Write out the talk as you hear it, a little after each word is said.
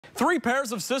Three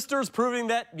pairs of sisters proving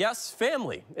that, yes,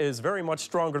 family is very much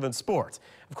stronger than sport.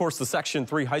 Of course, the Section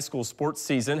 3 high school sports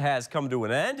season has come to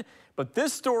an end, but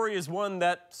this story is one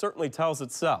that certainly tells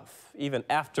itself, even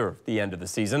after the end of the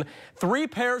season. Three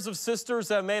pairs of sisters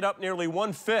have made up nearly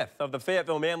 1/5 of the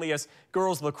Fayetteville-Manlius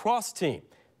girls lacrosse team.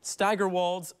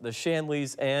 Steigerwalds, the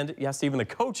Shanleys, and, yes, even the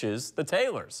coaches, the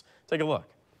Taylors. Take a look.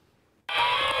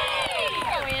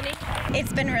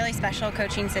 It's been really special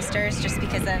coaching sisters just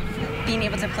because of being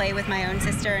able to play with my own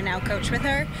sister and now coach with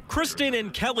her. Kristen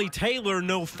and Kelly Taylor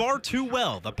know far too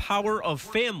well the power of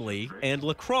family and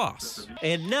lacrosse.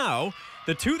 And now,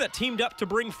 the two that teamed up to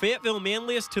bring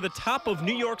Fayetteville-Manlius to the top of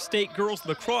New York State girls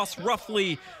lacrosse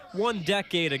roughly 1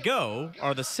 decade ago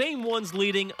are the same ones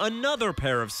leading another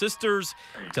pair of sisters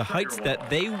to heights that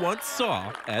they once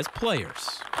saw as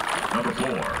players. Number 4,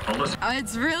 Alyssa.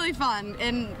 It's really fun,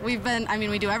 and we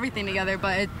do everything together,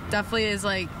 but it definitely is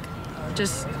like,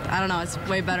 I don't know, it's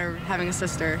way better having a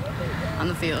sister on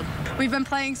the field. We've been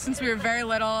playing since we were very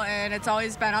little, and it's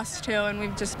always been us two, and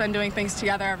we've just been doing things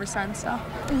together ever since. So.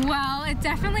 Well, it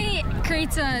definitely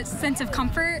creates a sense of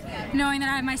comfort knowing that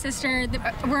I have my sister.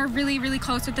 We're really, really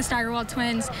close with the Steigerwald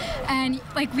twins, and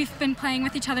we've been playing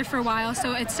with each other for a while,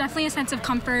 so it's definitely a sense of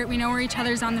comfort. We know where each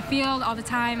other's on the field all the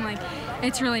time.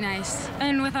 It's really nice.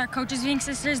 And with our coaches being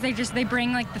sisters, they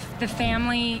bring the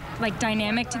family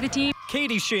dynamic to the team.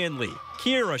 Katie Shanley,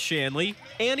 Kiera Shanley,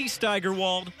 Annie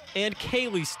Steigerwald, and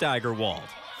Kaylee Steigerwald.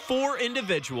 4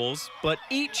 individuals, but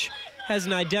each has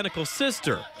an identical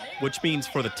sister, which means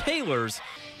for the Taylors,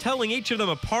 telling each of them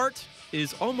apart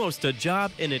is almost a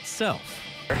job in itself.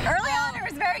 Early on, it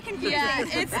was very confusing. Yeah,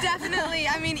 it's definitely,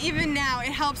 even now,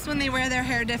 it helps when they wear their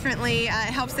hair differently. It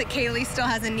helps that Kaylee still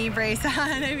has a knee brace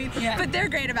on. But they're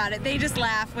great about it. They just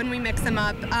laugh when we mix them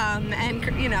up.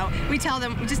 We tell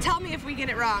them, just tell me if we get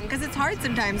it wrong, because it's hard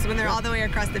sometimes when they're all the way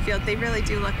across the field. They really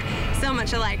do look so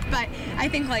much alike. But I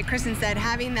think, like Kristen said,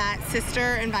 having that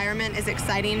sister environment is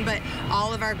exciting, but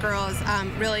all of our girls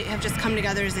really have just come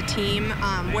together as a team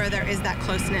where there is that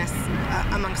closeness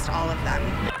amongst all of them.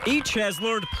 Each has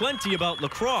learned plenty about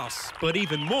lacrosse, but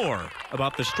even more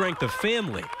about the strength of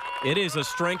family. It is a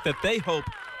strength that they hope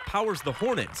powers the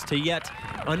Hornets to yet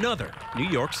another New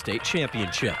York State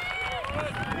championship.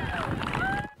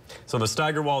 So the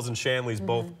Steigerwalds and Shanleys,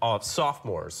 both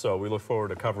sophomores, so we look forward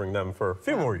to covering them for a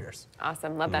few more years.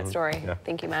 Awesome. Love that story. Yeah.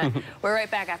 Thank you, Matt. We're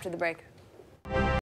right back after the break.